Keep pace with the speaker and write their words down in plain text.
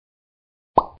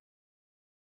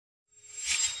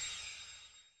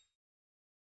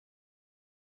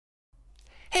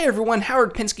Hey everyone,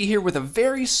 Howard Pinski here with a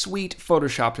very sweet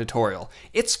Photoshop tutorial.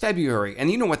 It's February,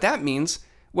 and you know what that means?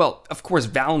 Well, of course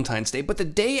Valentine's Day, but the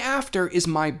day after is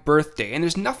my birthday, and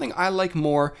there's nothing I like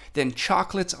more than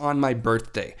chocolates on my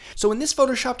birthday. So in this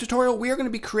Photoshop tutorial, we are going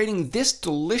to be creating this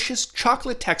delicious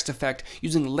chocolate text effect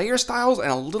using layer styles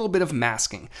and a little bit of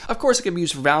masking. Of course it can be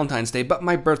used for Valentine's Day, but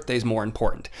my birthday is more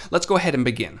important. Let's go ahead and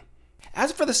begin.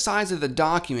 As for the size of the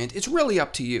document, it's really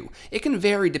up to you. It can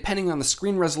vary depending on the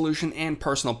screen resolution and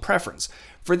personal preference.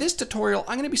 For this tutorial,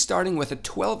 I'm going to be starting with a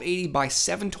 1280 by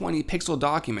 720 pixel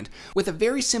document with a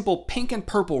very simple pink and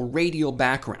purple radial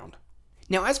background.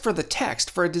 Now as for the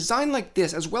text, for a design like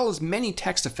this as well as many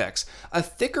text effects, a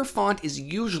thicker font is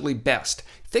usually best.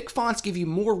 Thick fonts give you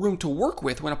more room to work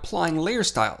with when applying layer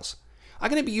styles. I'm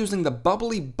going to be using the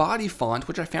bubbly body font,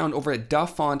 which I found over at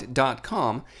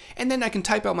dafont.com, and then I can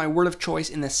type out my word of choice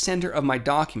in the center of my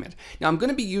document. Now I'm going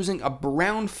to be using a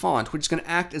brown font, which is going to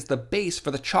act as the base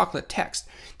for the chocolate text.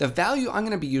 The value I'm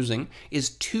going to be using is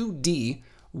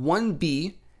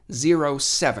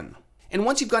 2D1B07. And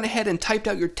once you've gone ahead and typed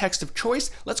out your text of choice,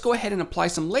 let's go ahead and apply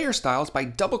some layer styles by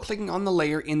double-clicking on the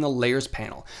layer in the Layers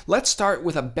panel. Let's start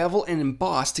with a bevel and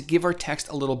emboss to give our text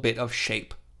a little bit of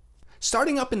shape.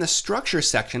 Starting up in the structure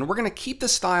section, we're going to keep the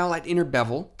style at inner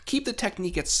bevel, keep the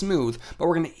technique at smooth, but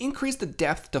we're going to increase the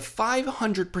depth to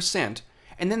 500%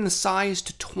 and then the size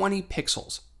to 20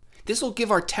 pixels. This will give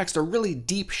our text a really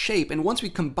deep shape, and once we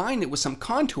combine it with some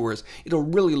contours, it'll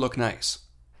really look nice.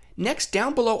 Next,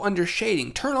 down below under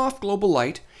shading, turn off global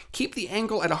light, keep the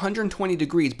angle at 120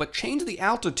 degrees, but change the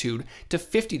altitude to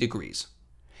 50 degrees.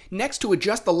 Next, to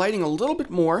adjust the lighting a little bit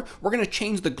more, we're going to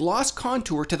change the gloss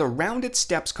contour to the rounded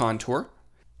steps contour.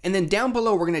 And then down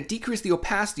below, we're going to decrease the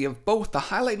opacity of both the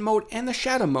highlight mode and the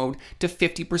shadow mode to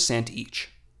 50% each.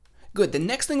 Good, the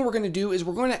next thing we're going to do is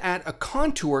we're going to add a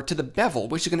contour to the bevel,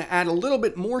 which is going to add a little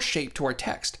bit more shape to our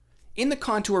text. In the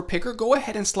contour picker, go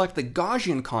ahead and select the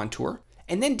Gaussian contour,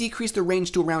 and then decrease the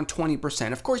range to around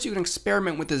 20%. Of course, you can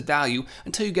experiment with this value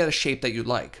until you get a shape that you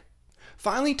like.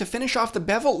 Finally, to finish off the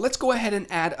bevel, let's go ahead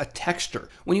and add a texture.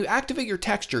 When you activate your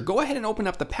texture, go ahead and open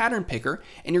up the pattern picker,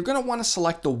 and you're going to want to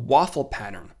select the waffle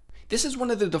pattern. This is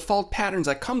one of the default patterns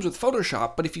that comes with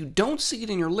Photoshop, but if you don't see it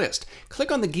in your list,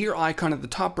 click on the gear icon at the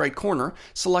top right corner,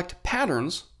 select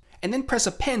Patterns, and then press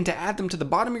a pen to add them to the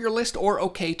bottom of your list or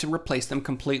OK to replace them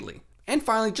completely. And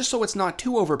finally, just so it's not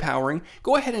too overpowering,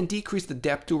 go ahead and decrease the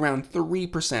depth to around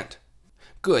 3%.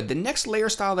 Good, the next layer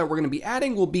style that we're going to be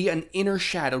adding will be an inner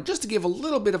shadow, just to give a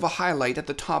little bit of a highlight at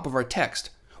the top of our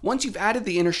text. Once you've added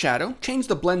the inner shadow, change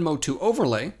the blend mode to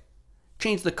overlay,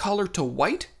 change the color to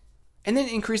white, and then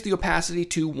increase the opacity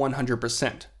to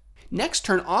 100%. Next,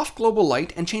 turn off global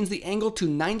light and change the angle to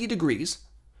 90 degrees,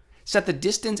 set the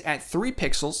distance at 3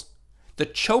 pixels, the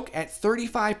choke at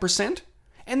 35%,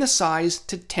 and the size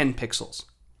to 10 pixels.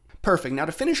 Perfect. Now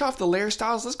to finish off the layer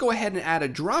styles, let's go ahead and add a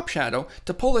drop shadow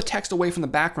to pull the text away from the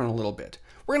background a little bit.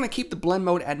 We're going to keep the blend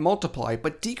mode at multiply,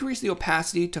 but decrease the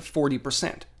opacity to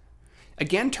 40%.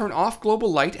 Again, turn off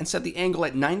global light and set the angle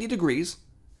at 90 degrees,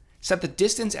 set the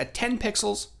distance at 10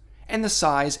 pixels, and the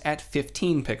size at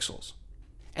 15 pixels.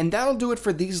 And that'll do it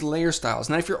for these layer styles.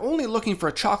 Now if you're only looking for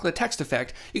a chocolate text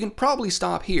effect, you can probably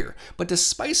stop here. But to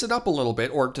spice it up a little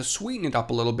bit, or to sweeten it up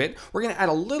a little bit, we're going to add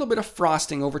a little bit of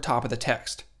frosting over top of the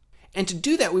text. And to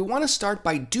do that, we want to start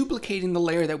by duplicating the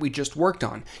layer that we just worked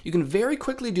on. You can very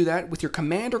quickly do that with your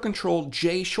Command or Control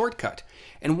J shortcut.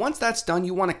 And once that's done,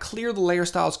 you want to clear the layer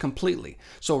styles completely.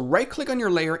 So right-click on your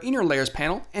layer in your Layers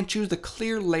panel and choose the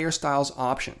Clear Layer Styles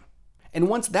option. And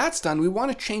once that's done, we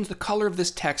want to change the color of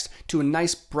this text to a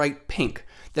nice bright pink.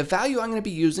 The value I'm going to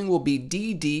be using will be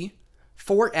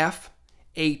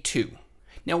DD4FA2.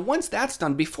 Now once that's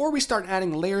done, before we start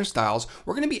adding layer styles,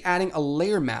 we're going to be adding a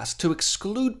layer mask to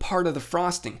exclude part of the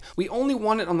frosting. We only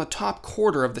want it on the top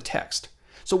quarter of the text.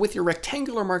 So with your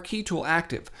rectangular marquee tool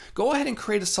active, go ahead and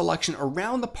create a selection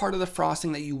around the part of the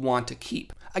frosting that you want to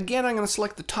keep. Again, I'm going to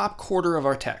select the top quarter of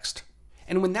our text.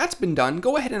 And when that's been done,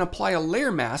 go ahead and apply a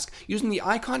layer mask using the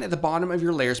icon at the bottom of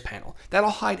your layers panel. That'll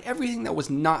hide everything that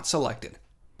was not selected.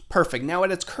 Perfect. Now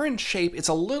at its current shape, it's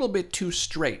a little bit too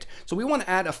straight. So we want to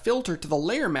add a filter to the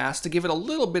layer mask to give it a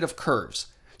little bit of curves.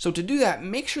 So to do that,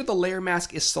 make sure the layer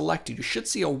mask is selected. You should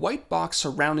see a white box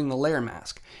surrounding the layer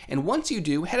mask. And once you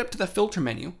do, head up to the filter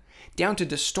menu, down to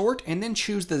distort, and then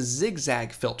choose the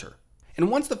zigzag filter.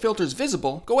 And once the filter is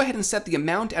visible, go ahead and set the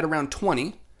amount at around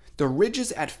 20, the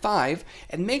ridges at 5,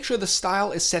 and make sure the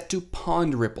style is set to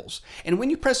pond ripples. And when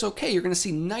you press OK, you're going to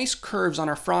see nice curves on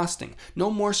our frosting, no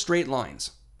more straight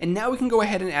lines. And now we can go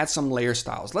ahead and add some layer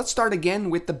styles. Let's start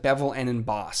again with the bevel and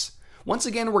emboss. Once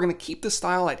again, we're going to keep the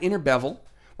style at inner bevel.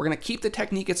 We're going to keep the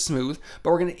technique at smooth, but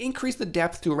we're going to increase the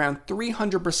depth to around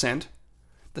 300%,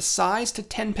 the size to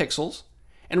 10 pixels,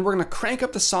 and we're going to crank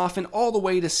up the soften all the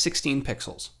way to 16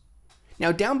 pixels.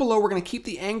 Now down below, we're going to keep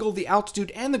the angle, the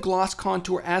altitude, and the gloss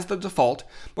contour as the default,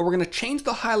 but we're going to change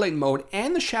the highlight mode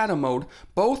and the shadow mode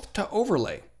both to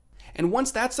overlay. And once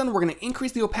that's done, we're going to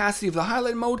increase the opacity of the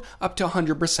highlight mode up to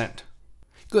 100%.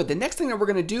 Good, the next thing that we're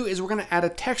going to do is we're going to add a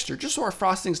texture just so our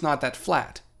frosting's not that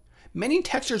flat. Many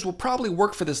textures will probably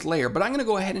work for this layer, but I'm going to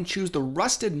go ahead and choose the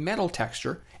rusted metal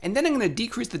texture, and then I'm going to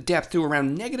decrease the depth to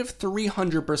around negative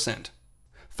 300%.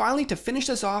 Finally, to finish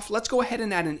this off, let's go ahead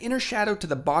and add an inner shadow to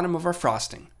the bottom of our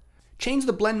frosting. Change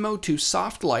the blend mode to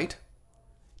soft light,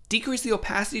 decrease the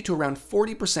opacity to around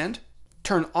 40%,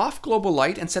 turn off global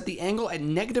light and set the angle at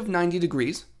negative 90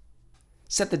 degrees,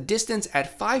 set the distance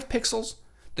at 5 pixels,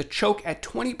 the choke at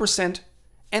 20%,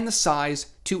 and the size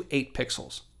to 8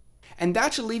 pixels. And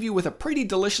that should leave you with a pretty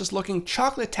delicious looking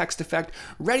chocolate text effect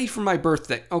ready for my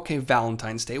birthday, okay,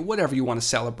 Valentine's Day, whatever you want to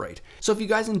celebrate. So if you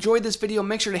guys enjoyed this video,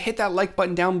 make sure to hit that like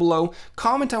button down below,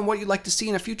 comment on what you'd like to see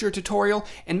in a future tutorial,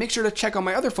 and make sure to check out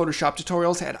my other Photoshop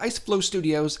tutorials at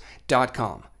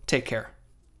iceflowstudios.com. Take care.